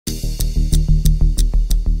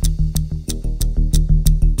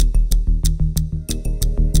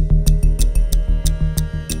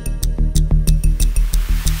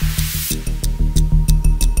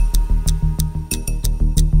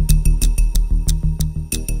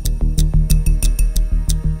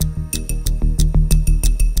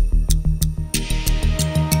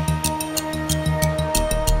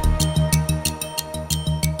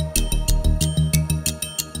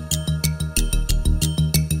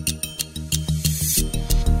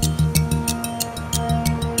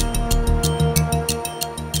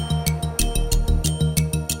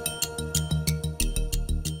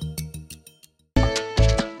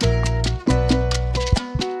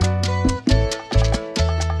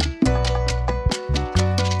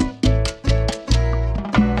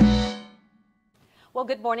Well,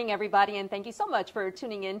 good morning, everybody, and thank you so much for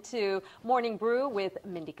tuning in to Morning Brew with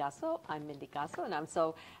Mindy Caso. I'm Mindy Caso, and I'm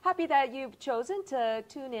so happy that you've chosen to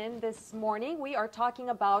tune in this morning. We are talking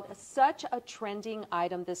about such a trending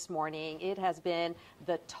item this morning. It has been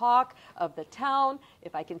the talk of the town,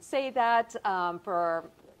 if I can say that, for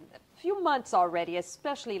few months already,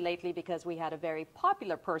 especially lately because we had a very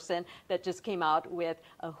popular person that just came out with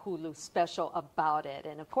a Hulu special about it.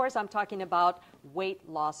 And of course, I'm talking about weight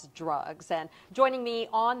loss drugs. And joining me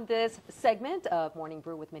on this segment of Morning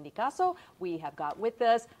Brew with Mindy Caso, we have got with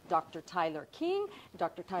us Dr. Tyler King.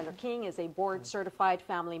 Dr. Tyler King is a board-certified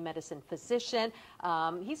family medicine physician.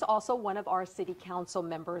 He's also one of our city council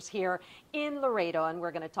members here in Laredo, and we're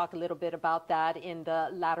going to talk a little bit about that in the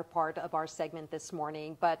latter part of our segment this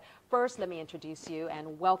morning. But first, let me introduce you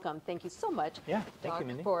and welcome. Thank you so much, thank you,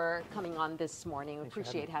 Mindy, for coming on this morning. We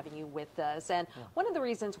appreciate having you with us. And one of the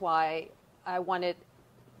reasons why I wanted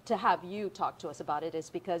to have you talk to us about it is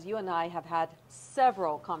because you and I have had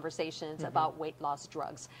several conversations about weight loss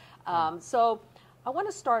drugs. So I want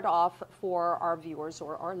to start off for our viewers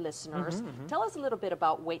or our listeners. Tell us a little bit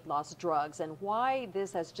about weight loss drugs and why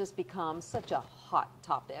this has just become such a hot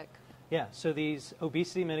topic. Yeah, so these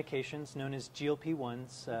obesity medications known as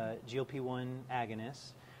GLP-1s, GLP-1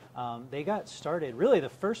 agonists, they got started, really the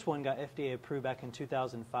first one got FDA approved back in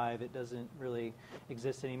 2005. It doesn't really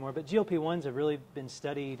exist anymore, but GLP-1s have really been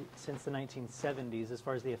studied since the 1970s as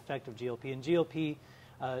far as the effect of GLP. And GLP,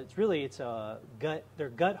 they're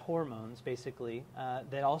gut hormones basically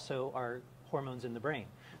that also are hormones in the brain.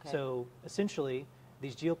 Okay. So essentially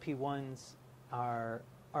these GLP-1s are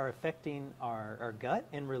affecting our gut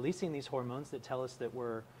and releasing these hormones that tell us that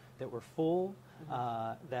we're full,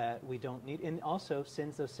 that we don't need, and also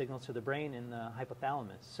sends those signals to the brain in the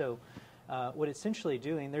hypothalamus. So what it's essentially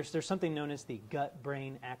doing, there's something known as the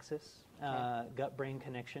gut-brain axis, gut-brain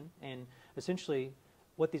connection, and essentially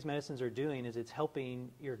what these medicines are doing is it's helping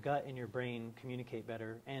your gut and your brain communicate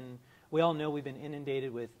better. And we all know we've been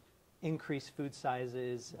inundated with increased food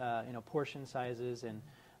sizes, portion sizes, and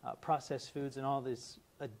processed foods, and all this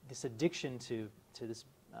addiction to this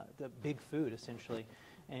the big food essentially.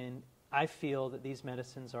 And I feel that these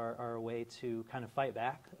medicines are a way to kind of fight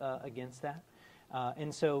back against that.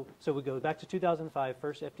 And so we go back to 2005,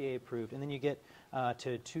 first FDA approved, and then you get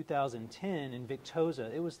to 2010 and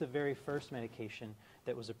Victoza. It was the very first medication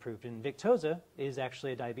that was approved, and Victoza is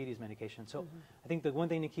actually a diabetes medication. So I think the one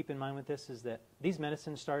thing to keep in mind with this is that these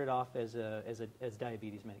medicines started off as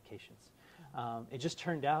diabetes medications. It just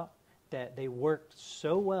turned out that they worked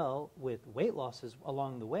so well with weight losses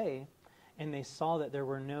along the way, and they saw that there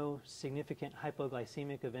were no significant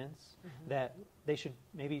hypoglycemic events, that they should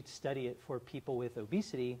maybe study it for people with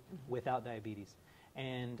obesity without diabetes.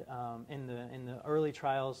 And in the early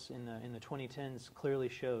trials in the 2010s clearly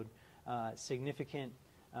showed significant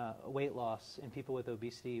weight loss in people with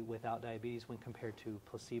obesity without diabetes when compared to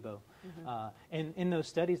placebo. And in those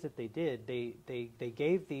studies that they did, they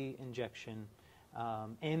gave the injection,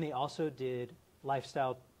 and they also did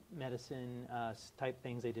lifestyle medicine type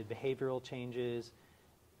things. They did behavioral changes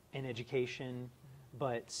and education,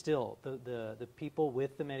 but still the people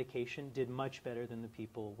with the medication did much better than the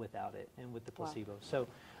people without it and with the placebo. Wow. So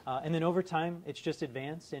and then over time it's just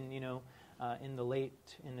advanced, and in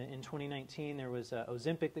 2019 there was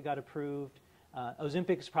Ozempic that got approved.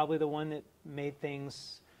 Ozempic is probably the one that made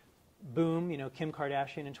things boom. Kim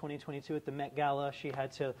Kardashian in 2022 at the Met Gala, she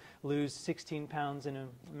had to lose 16 pounds in a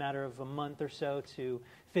matter of a month or so to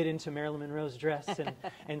fit into Marilyn Monroe's dress,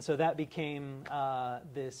 and so that became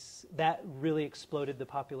that really exploded the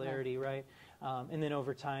popularity, right? And then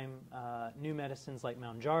over time, new medicines like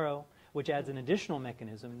Mounjaro, which adds an additional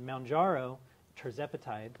mechanism. Mounjaro,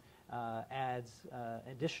 tirzepatide, adds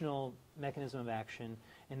additional mechanism of action,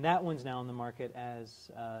 and that one's now on the market as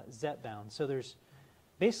Zepbound. So there's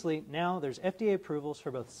FDA approvals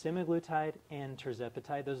for both semaglutide and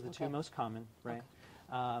tirzepatide. Those are the two most common, right?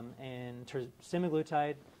 And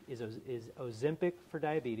semaglutide is Ozempic for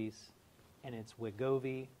diabetes, and it's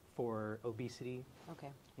Wegovy for obesity,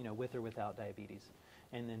 with or without diabetes.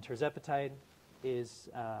 And then tirzepatide is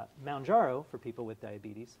Mounjaro for people with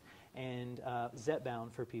diabetes, and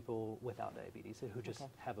Zepbound for people without diabetes who just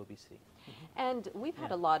have obesity. And we've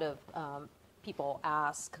had a lot of people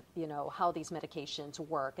ask, how these medications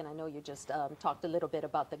work, and I know you just talked a little bit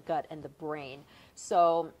about the gut and the brain.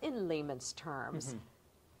 So in layman's terms,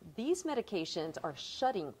 these medications are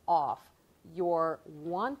shutting off your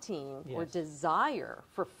wanting or desire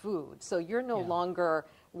for food. So you're no longer,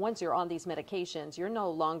 once you're on these medications, you're no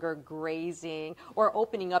longer grazing or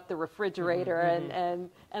opening up the refrigerator and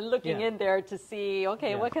looking in there to see,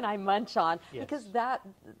 okay, what can I munch on? Because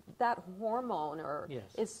that hormone or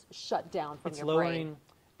Yes. is shut down from It's your lowering, brain.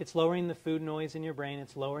 it's lowering the food noise in your brain.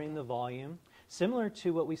 It's lowering the volume. Similar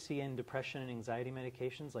to what we see in depression and anxiety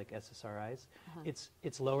medications like SSRIs,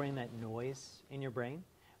 it's lowering that noise in your brain.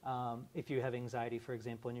 If you have anxiety, for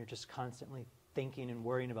example, and you're just constantly thinking and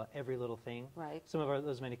worrying about every little thing, Right. some of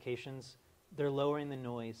those medications, they're lowering the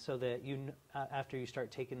noise so that after you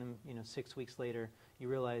start taking them, 6 weeks later, you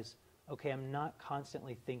realize, okay, I'm not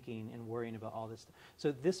constantly thinking and worrying about all this.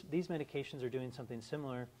 So these medications are doing something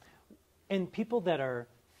similar. And people that are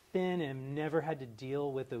thin and have never had to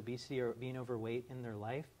deal with obesity or being overweight in their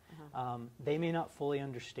life, they may not fully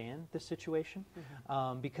understand this situation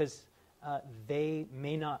because they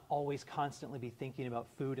may not always constantly be thinking about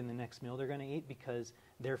food in the next meal they're going to eat because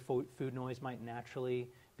their food noise might naturally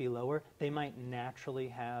be lower. They might naturally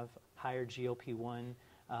have higher GLP-1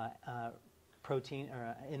 protein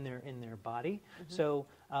in their body. So,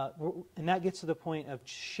 and that gets to the point of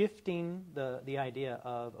shifting the idea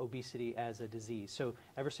of obesity as a disease. So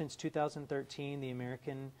ever since 2013, the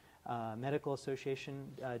American Medical Association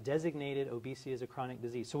designated obesity as a chronic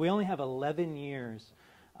disease. So we only have 11 years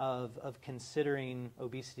of considering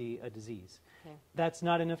obesity a disease. Okay. That's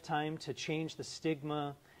not enough time to change the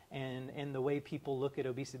stigma and the way people look at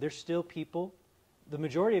obesity. There's still people, the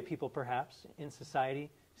majority of people perhaps in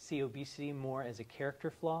society, see obesity more as a character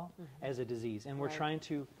flaw, as a disease. And we're trying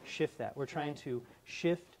to shift that. We're trying to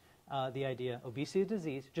shift the idea obesity is a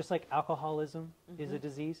disease, just like alcoholism is a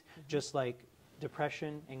disease, just like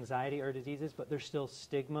depression, anxiety are diseases, but there's still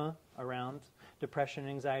stigma around depression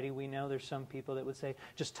and anxiety. We know there's some people that would say,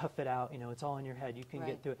 just tough it out, it's all in your head, you can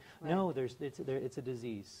get through it. No, it's a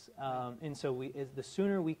disease. And so the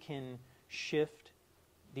sooner we can shift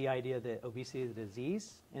the idea that obesity is a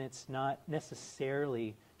disease, and it's not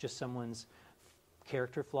necessarily just someone's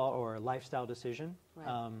character flaw or a lifestyle decision.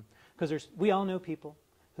 Because we all know people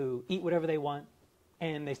who eat whatever they want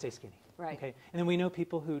and they stay skinny. Okay, and then we know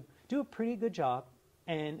people who do a pretty good job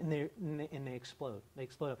and they explode. They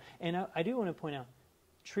explode. And I do want to point out,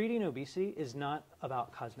 treating obesity is not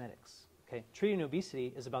about cosmetics. Okay, treating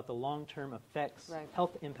obesity is about the long-term effects,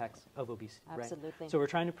 health impacts of obesity. Absolutely. So we're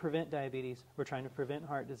trying to prevent diabetes, we're trying to prevent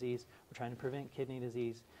heart disease, we're trying to prevent kidney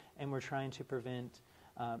disease, and we're trying to prevent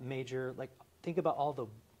major, think about all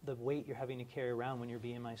the weight you're having to carry around when your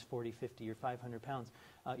BMI is 40, 50, or 500 pounds.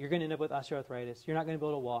 You're going to end up with osteoarthritis. You're not going to be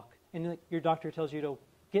able to walk. And your doctor tells you to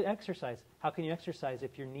get exercise. How can you exercise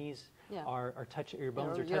if your knees are touching, your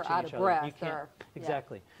bones are touching out each of other? breath You can't. or,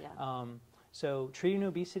 Exactly. So treating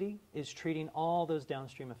obesity is treating all those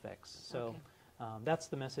downstream effects. So that's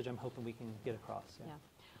the message I'm hoping we can get across.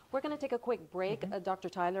 We're going to take a quick break, Dr.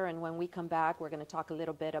 Tyler, and when we come back, we're going to talk a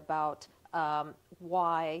little bit about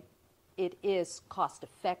why it is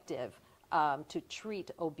cost-effective to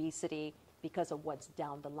treat obesity because of what's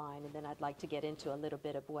down the line. And then I'd like to get into a little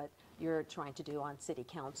bit of what you're trying to do on City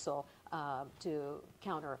Council to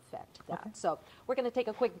counter-effect that. So we're going to take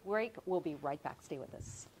a quick break. We'll be right back. Stay with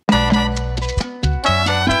us.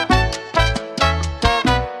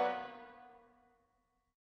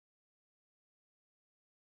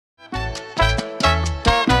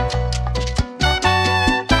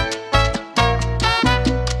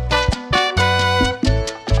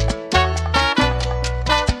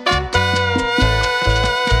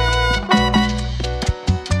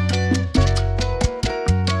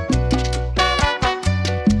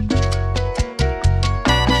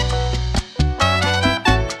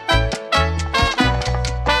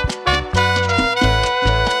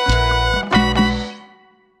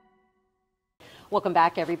 Welcome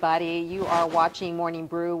back, everybody. You are watching Morning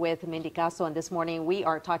Brew with Mindy Caso, and this morning we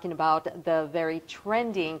are talking about the very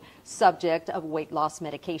trending subject of weight loss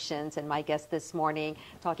medications. And my guest this morning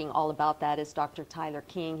talking all about that is Dr. Tyler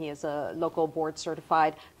King. He is a local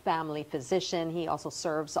board-certified family physician. He also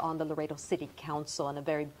serves on the Laredo City Council and a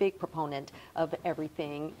very big proponent of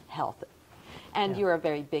everything health. And you're a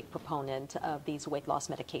very big proponent of these weight loss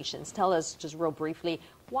medications. Tell us just real briefly,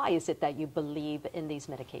 why is it that you believe in these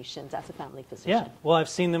medications as a family physician? Well, I've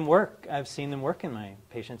seen them work. I've seen them work in my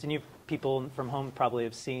patients. And you people from home probably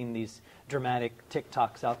have seen these dramatic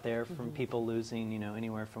TikToks out there from people losing,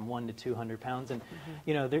 anywhere from 1 to 200 pounds. And,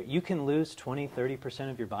 you can lose 20,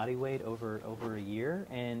 30% of your body weight over a year.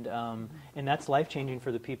 And that's life-changing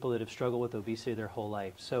for the people that have struggled with obesity their whole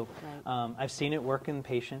life. So I've seen it work in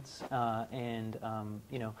patients.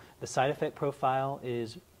 The side effect profile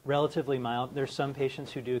is relatively mild. There's some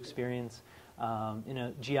patients who do experience,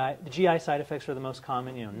 the GI side effects are the most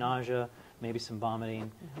common, nausea, maybe some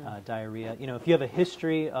vomiting, diarrhea. If you have a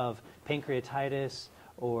history of pancreatitis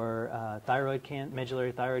or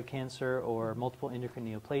medullary thyroid cancer, or multiple endocrine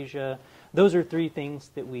neoplasia. Those are 3 things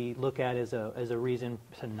that we look at as a reason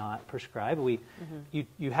to not prescribe.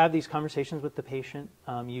 You have these conversations with the patient.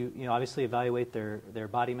 You obviously evaluate their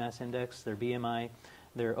body mass index, their BMI,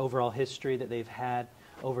 their overall history that they've had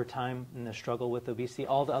over time in the struggle with obesity,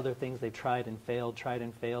 all the other things they've tried and failed,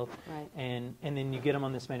 right. and then you get them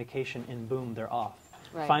on this medication, and boom, they're off.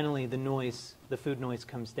 Right. Finally, the food noise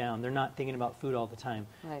comes down. They're not thinking about food all the time.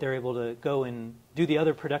 Right. They're able to go and do the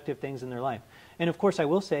other productive things in their life. And of course, I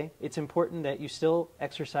will say it's important that you still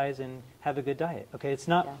exercise and have a good diet. Okay, it's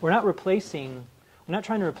not. Yeah. We're not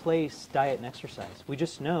trying to replace diet and exercise. We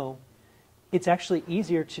just know it's actually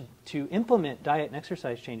easier to implement diet and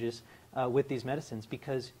exercise changes with these medicines,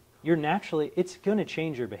 because it's going to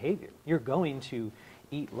change your behavior. You're going to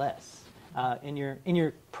eat less. And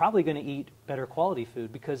you're probably going to eat better quality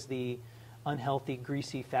food, because the unhealthy,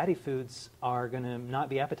 greasy, fatty foods are going to not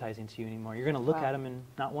be appetizing to you anymore. You're going to look Wow. at them and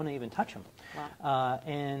not want to even touch them. Wow.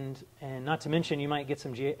 And not to mention, you might get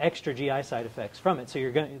some extra GI side effects from it. So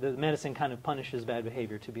the medicine kind of punishes bad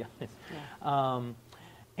behavior, to be honest. Yeah.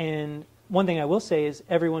 And one thing I will say is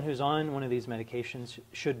everyone who's on one of these medications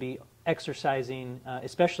should be exercising,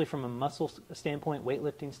 especially from a muscle standpoint,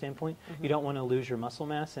 weightlifting standpoint. You don't want to lose your muscle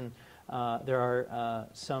mass, and there are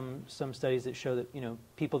some studies that show that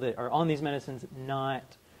people that are on these medicines not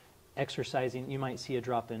exercising, you might see a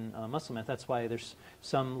drop in muscle mass. That's why there's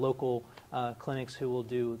some local clinics who will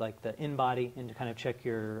do like the in-body, and to kind of check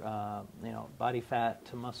your body fat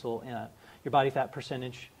to muscle, your body fat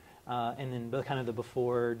percentage, and then kind of the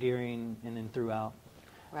before, during, and then throughout.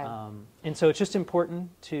 Right. And so it's just important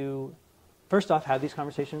to, first off, have these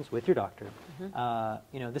conversations with your doctor.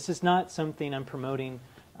 This is not something I'm promoting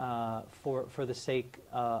for the sake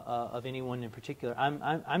of anyone in particular.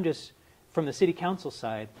 I'm just, from the city council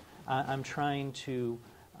side, I'm trying to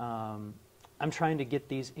get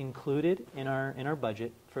these included in our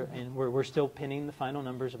budget, and we're still pinning the final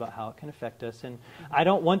numbers about how it can affect us. And I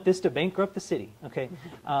don't want this to bankrupt the city. Okay,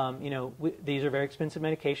 these are very expensive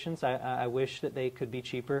medications. I wish that they could be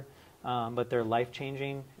cheaper, but they're life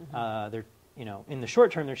changing. They're in the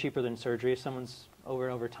short term they're cheaper than surgery. If someone's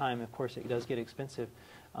over time, of course, it does get expensive.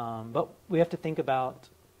 But we have to think about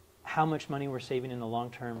how much money we're saving in the long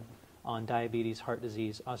term on diabetes, heart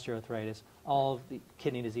disease, osteoarthritis, all of the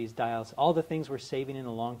kidney disease, dialysis, all the things we're saving in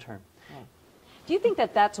the long term. Right. Do you think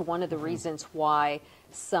that that's one of the reasons why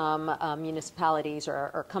some municipalities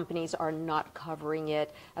or companies are not covering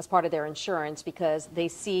it as part of their insurance, because they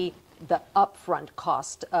see the upfront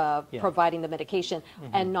cost of providing the medication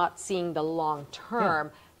and not seeing the long-term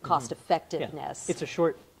cost effectiveness? It's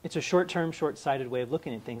a short-term, short-sighted way of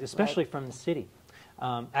looking at things, especially from the city.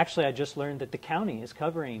 Actually, I just learned that the county is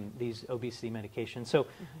covering these obesity medications. So,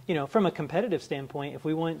 from a competitive standpoint, if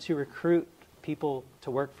we want to recruit people to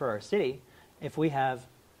work for our city, if we have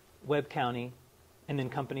Webb County, and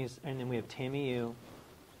then companies, and then we have TAMU,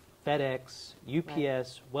 FedEx,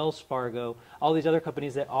 UPS, Wells Fargo, all these other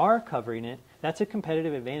companies that are covering it, that's a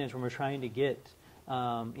competitive advantage when we're trying to get,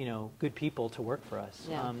 good people to work for us,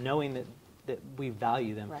 knowing that we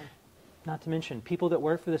value them. Right. Not to mention, people that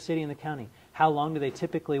work for the city and the county, how long do they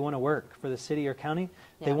typically want to work for the city or county?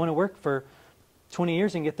 They want to work for 20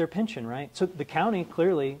 years and get their pension, right? So the county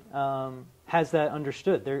clearly has that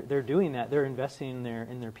understood. They're doing that. They're investing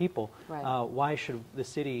in their people. Right. Why should the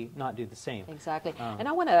city not do the same? Exactly. And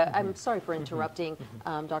I want to, I'm sorry for interrupting,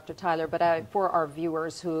 Dr. Tyler, but for our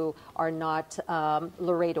viewers who are not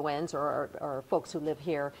Laredoans or folks who live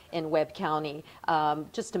here in Webb County,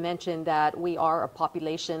 just to mention that we are a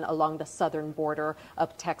population along the southern border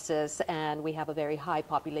of Texas, and we have a very high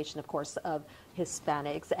population, of course, of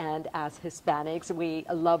Hispanics. And as Hispanics, we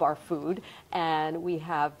love our food, and we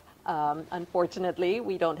have unfortunately,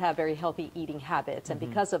 we don't have very healthy eating habits, and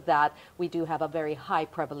because of that, we do have a very high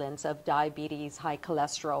prevalence of diabetes, high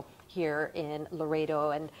cholesterol here in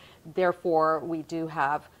Laredo, and therefore we do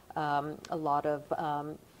have a lot of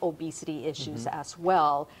obesity issues as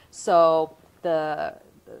well. So the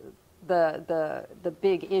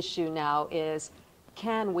big issue now is,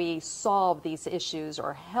 can we solve these issues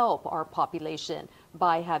or help our population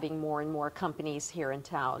by having more and more companies here in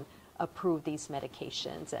town approve these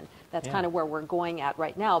medications? And that's kind of where we're going at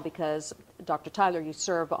right now, because Dr. Tyler, you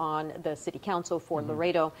serve on the City Council for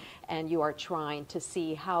Laredo, and you are trying to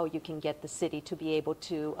see how you can get the city to be able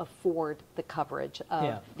to afford the coverage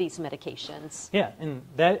of these medications. Yeah, and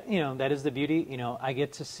that, that is the beauty. I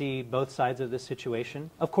get to see both sides of the situation.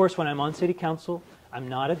 Of course, when I'm on City Council, I'm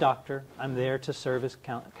not a doctor. I'm there to serve as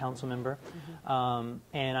council member, and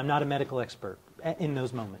I'm not a medical expert in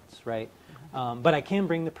those moments, right? But I can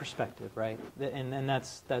bring the perspective, right? And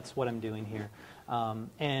that's what I'm doing here.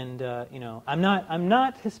 You know, I'm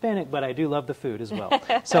not Hispanic, but I do love the food as well.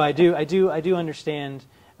 So I do understand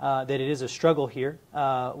that it is a struggle here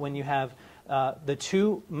when you have the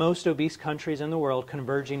two most obese countries in the world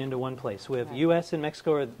converging into one place. We have U.S. and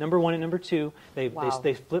Mexico are number 1 and number 2. They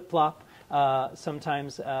flip-flop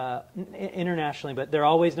sometimes internationally, but they're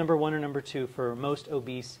always number 1 or number 2 for most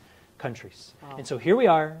obese countries. Wow. And so here we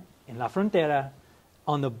are in La Frontera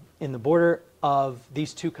in the border of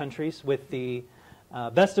these two countries with the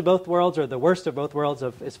best of both worlds or the worst of both worlds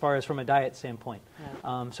as far as from a diet standpoint.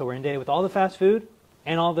 So we're inundated with all the fast food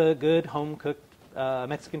and all the good home-cooked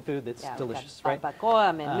Mexican food that's delicious, right?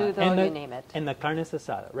 Barbacoa, menudo, you name it. And the carne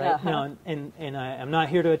asada, right? And I'm not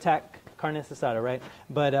here to attack carne asada, right?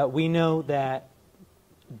 But we know that,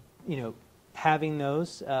 you know, having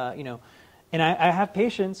those, you know, and I have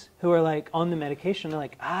patients who are like on the medication. They're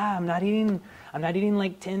like, I'm not eating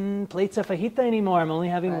like 10 plates of fajita anymore. I'm only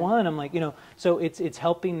having one. I'm like, you know, so it's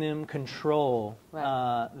helping them control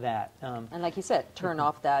that. And like you said, turn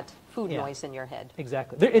off that food noise in your head.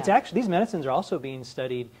 Exactly. It's actually, these medicines are also being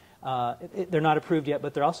studied. They're not approved yet,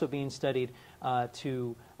 but they're also being studied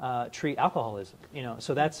to treat alcoholism. You know,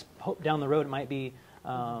 so that's down the road. It might be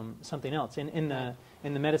something else. In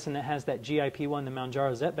the medicine that has that GIP-1, the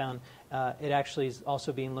Mounjaro Zepbound, it actually is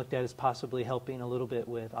also being looked at as possibly helping a little bit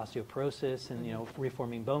with osteoporosis and, you know,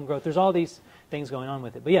 reforming bone growth. There's all these things going on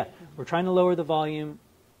with it. But yeah, we're trying to lower the volume.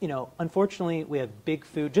 You know, unfortunately, we have big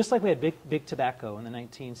food, just like we had big tobacco in the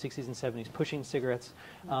 1960s and 70s, pushing cigarettes.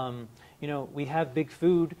 You know, we have big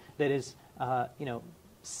food that is, you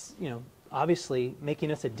know, obviously making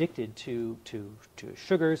us addicted to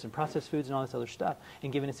sugars and processed foods and all this other stuff,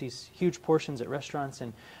 and giving us these huge portions at restaurants.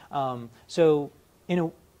 And so, you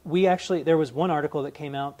know, there was one article that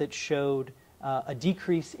came out that showed a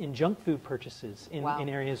decrease in junk food purchases in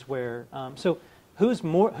areas where, so who's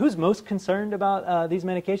most concerned about these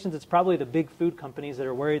medications? It's probably the big food companies that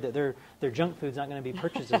are worried that their junk food's not going to be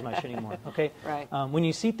purchased as much anymore, okay? Right. When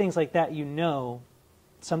you see things like that, you know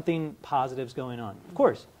something positive's going on. Of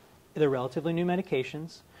course, they're relatively new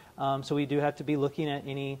medications, so we do have to be looking at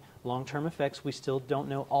any long-term effects. We still don't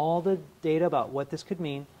know all the data about what this could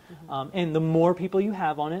mean. And the more people you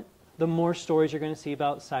have on it, the more stories you're going to see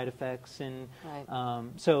about side effects. And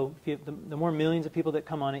so if the more millions of people that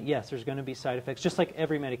come on it, yes, there's going to be side effects, just like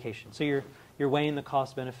every medication. So you're weighing the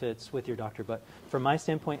cost benefits with your doctor. But from my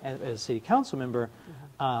standpoint as a city council member,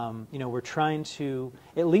 you know, we're trying to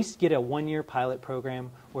at least get a 1-year pilot program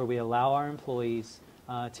where we allow our employees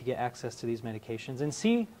to get access to these medications and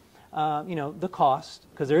see, you know, the cost,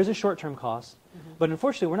 because there is a short-term cost, but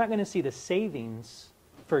unfortunately we're not going to see the savings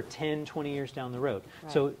for 10, 20 years down the road.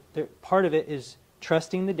 So part of it is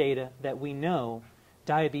trusting the data that we know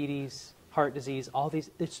diabetes, heart disease, all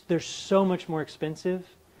these, they're so much more expensive,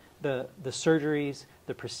 the surgeries,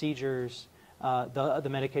 the procedures, the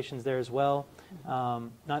medications there as well.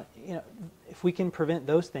 Not, you know, if we can prevent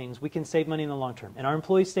those things, we can save money in the long term. And our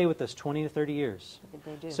employees stay with us 20 to 30 years.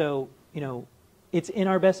 They do. So, you know, it's in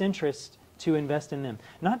our best interest to invest in them.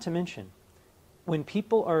 Not to mention, when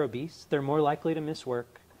people are obese, they're more likely to miss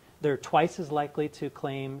work. They're twice as likely to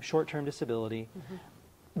claim short-term disability.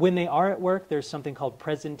 When they are at work, there's something called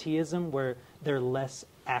presenteeism, where they're less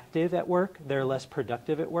active at work, they're less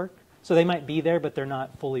productive at work. So they might be there, but they're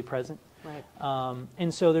not fully present.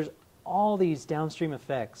 And so there's all these downstream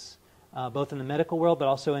effects, both in the medical world, but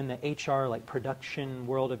also in the HR, like production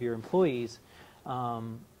world of your employees,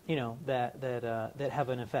 you know, that have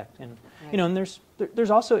an effect. And you know, and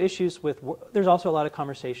there's also issues with there's also a lot of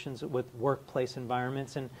conversations with workplace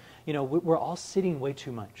environments, and you know, we're all sitting way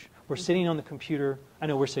too much. We're sitting on the computer. I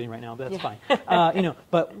know we're sitting right now, but that's fine. You know,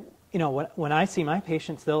 but you know, when I see my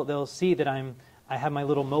patients, they'll see that I have my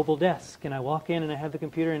little mobile desk, and I walk in and I have the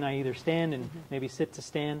computer, and I either stand and maybe sit to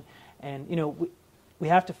stand. And you know, we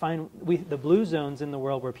have to find the blue zones in the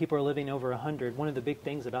world where people are living over 100. One of the big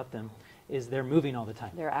things about them is they're moving all the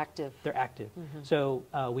time. They're active. They're active. So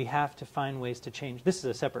we have to find ways to change. This is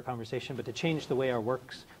a separate conversation, but to change the way our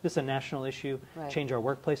works. This is a national issue. Change our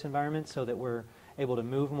workplace environment so that we're able to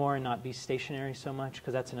move more and not be stationary so much,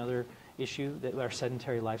 because that's another issue, that our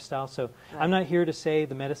sedentary lifestyle. So I'm not here to say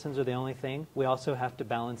the medicines are the only thing. We also have to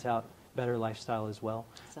balance out better lifestyle as well.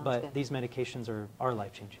 But good. These medications are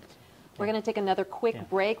life-changing. We're going to take another quick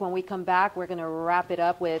break. When we come back, we're going to wrap it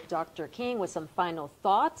up with Dr. King with some final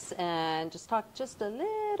thoughts and just talk just a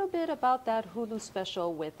little bit about that Hulu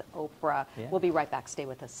special with Oprah. We'll be right back. Stay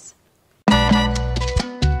with us.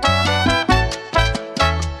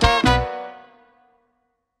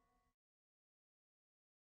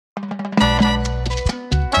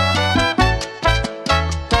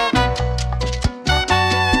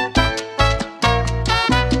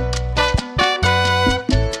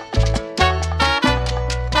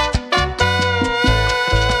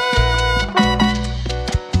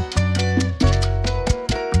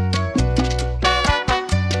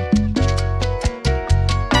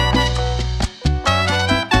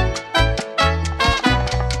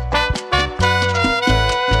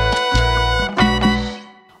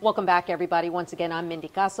 Welcome back, everybody. Once again, I'm Mindy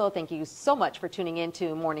Caso. Thank you so much for tuning in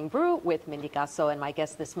to Morning Brew with Mindy Caso and my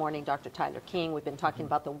guest this morning, Dr. Tyler King. We've been talking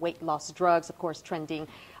about the weight loss drugs, of course, trending,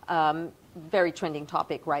 very trending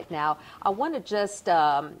topic right now. I want to just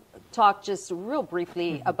talk just real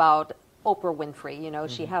briefly about Oprah Winfrey. You know,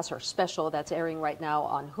 she has her special that's airing right now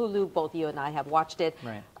on Hulu. Both you and I have watched it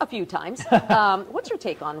a few times. What's your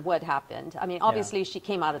take on what happened? I mean, obviously she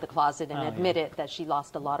came out of the closet and admitted that she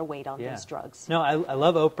lost a lot of weight on these drugs. No, I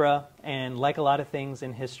love Oprah, and like a lot of things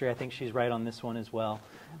in history, I think she's right on this one as well.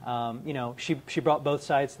 You know, she brought both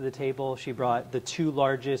sides to the table. She brought the two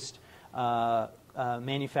largest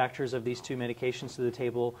manufacturers of these two medications to the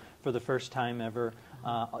table for the first time ever.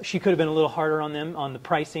 She could have been a little harder on them on the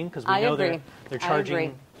pricing, because we know they're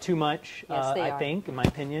charging too much, I think, in my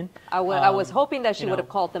opinion. I was hoping that she would have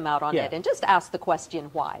called them out on it and just asked the question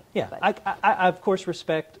why. Yeah, I of course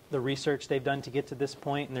respect the research they've done to get to this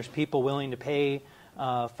point, and there's people willing to pay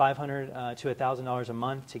 $500 to $1,000 a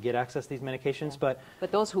month to get access to these medications, but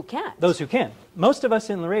those who can't. Those who can. Most of us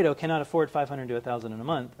in Laredo cannot afford $500 to $1,000 in a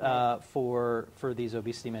month for these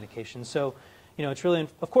obesity medications. So, you know, it's really,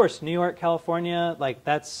 of course, New York, California, like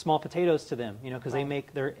that's small potatoes to them, you know, because they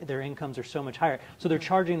make their incomes are so much higher. So they're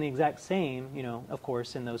charging the exact same, you know, of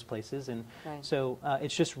course, in those places, and so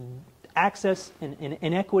it's just access and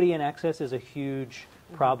inequity in access is a huge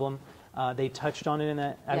problem. They touched on it in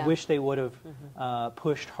that. I wish they would have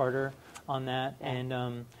pushed harder on that,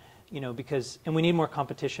 and you know, because we need more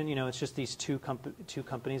competition. You know, it's just these two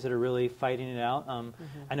companies that are really fighting it out.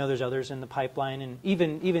 I know there's others in the pipeline, and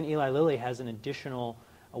even Eli Lilly has an additional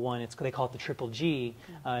one. They call it the Triple G.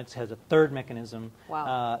 It has a third mechanism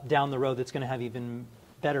down the road that's going to have even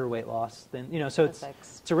better weight loss than, you know. So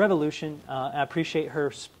it's a revolution. I appreciate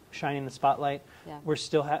her shining the spotlight. We're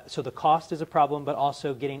still so the cost is a problem, but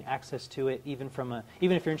also getting access to it, even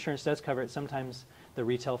if your insurance does cover it, sometimes the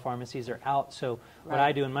retail pharmacies are out. So what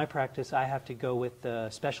I do in my practice, I have to go with the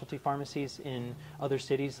specialty pharmacies in other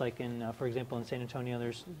cities, like in, for example, in San Antonio,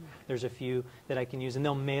 there's a few that I can use, and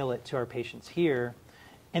they'll mail it to our patients here.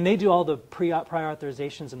 And they do all the prior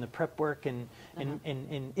authorizations and the prep work, and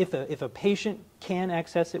if a patient can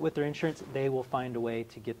access it with their insurance, they will find a way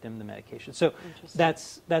to get them the medication. So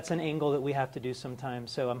that's an angle that we have to do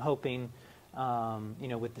sometimes. So I'm hoping, you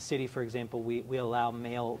know, with the city, for example, we allow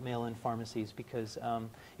mail-in pharmacies, because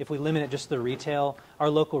if we limit it just to the retail, our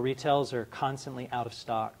local retails are constantly out of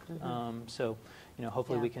stock. So, you know,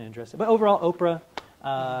 hopefully we can address it. But overall, Oprah.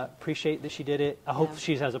 Appreciate that she did it. I hope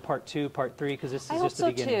she has a part 2, part 3, because this is just the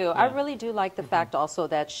beginning. I hope so too. I really do like the fact also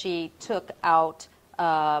that she took out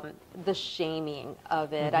the shaming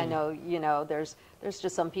of it. I know, you know, there's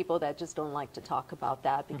just some people that just don't like to talk about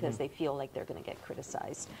that because they feel like they're going to get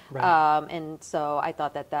criticized. And so I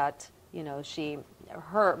thought that you know,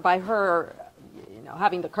 by her, you know,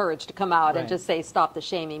 having the courage to come out and just say stop the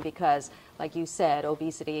shaming, because, like you said,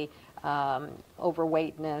 obesity,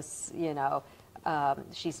 overweightness, you know.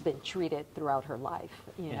 She's been treated throughout her life,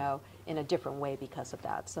 you know, in a different way because of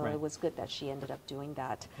that. So it was good that she ended up doing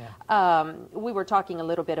that. We were talking a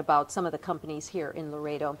little bit about some of the companies here in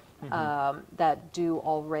Laredo that do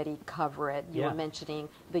already cover it. You were mentioning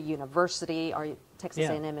the university, or Texas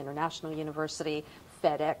A&M International University,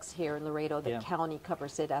 FedEx here in Laredo. The county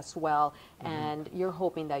covers it as well. And you're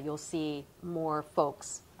hoping that you'll see more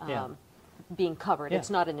folks being covered. It's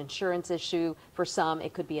not an insurance issue for some,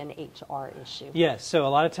 it could be an HR issue. Yes, so a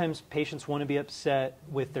lot of times patients want to be upset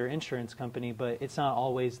with their insurance company, but it's not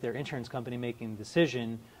always their insurance company making the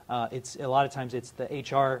decision. It's a lot of times it's the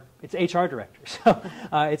HR director. So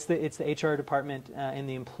it's the HR department and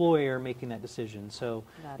the employer making that decision. So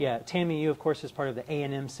TAMIU, of course, is part of the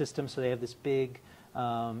A&M system, so they have this big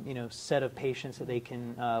you know, set of patients that they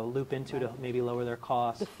can loop into to maybe lower their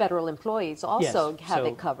costs. The federal employees also have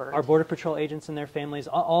it covered. Our Border Patrol agents and their families,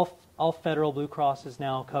 all federal Blue Cross is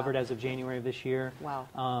now covered as of January of this year.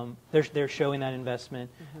 They're showing that investment.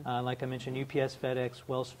 Like I mentioned, UPS, FedEx,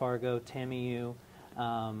 Wells Fargo, TAMIU,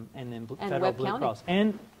 and then federal Blue Cross.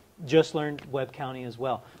 And just learned Webb County as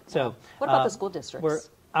well. So what about the school districts?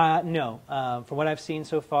 No. From what I've seen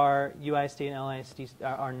so far, UISD and LISD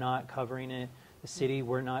are not covering it. The city,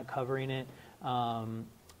 we're not covering it, and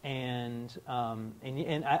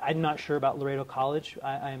I'm not sure about Laredo College.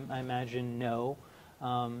 I imagine no.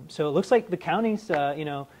 So it looks like the counties, you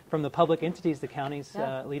know, from the public entities, the counties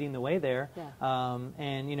leading the way there.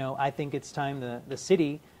 And you know, I think it's time the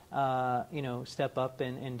city, you know, step up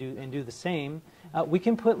and do the same. We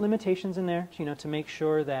can put limitations in there, you know, to make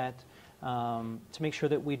sure that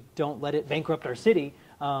we don't let it bankrupt our city.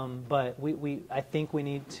 But I think we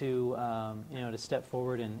need to, to step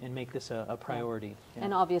forward and make this a priority. Yeah.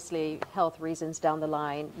 And obviously, health reasons down the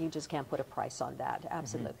line, you just can't put a price on that.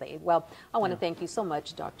 Absolutely. Well, I want to thank you so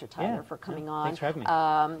much, Dr. Tyler, for coming on. Thanks for having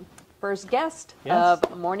me. First guest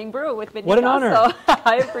of Morning Brew with Mindy. What an honor.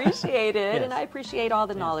 I appreciate it, Yes. and I appreciate all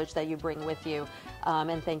the knowledge that you bring with you.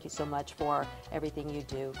 And thank you so much for everything you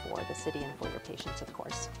do for the city and for your patients, of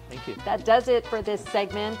course. Thank you. That does it for this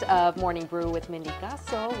segment of Morning Brew with Mindy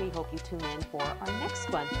Gasso. We hope you tune in for our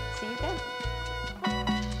next one. See you then.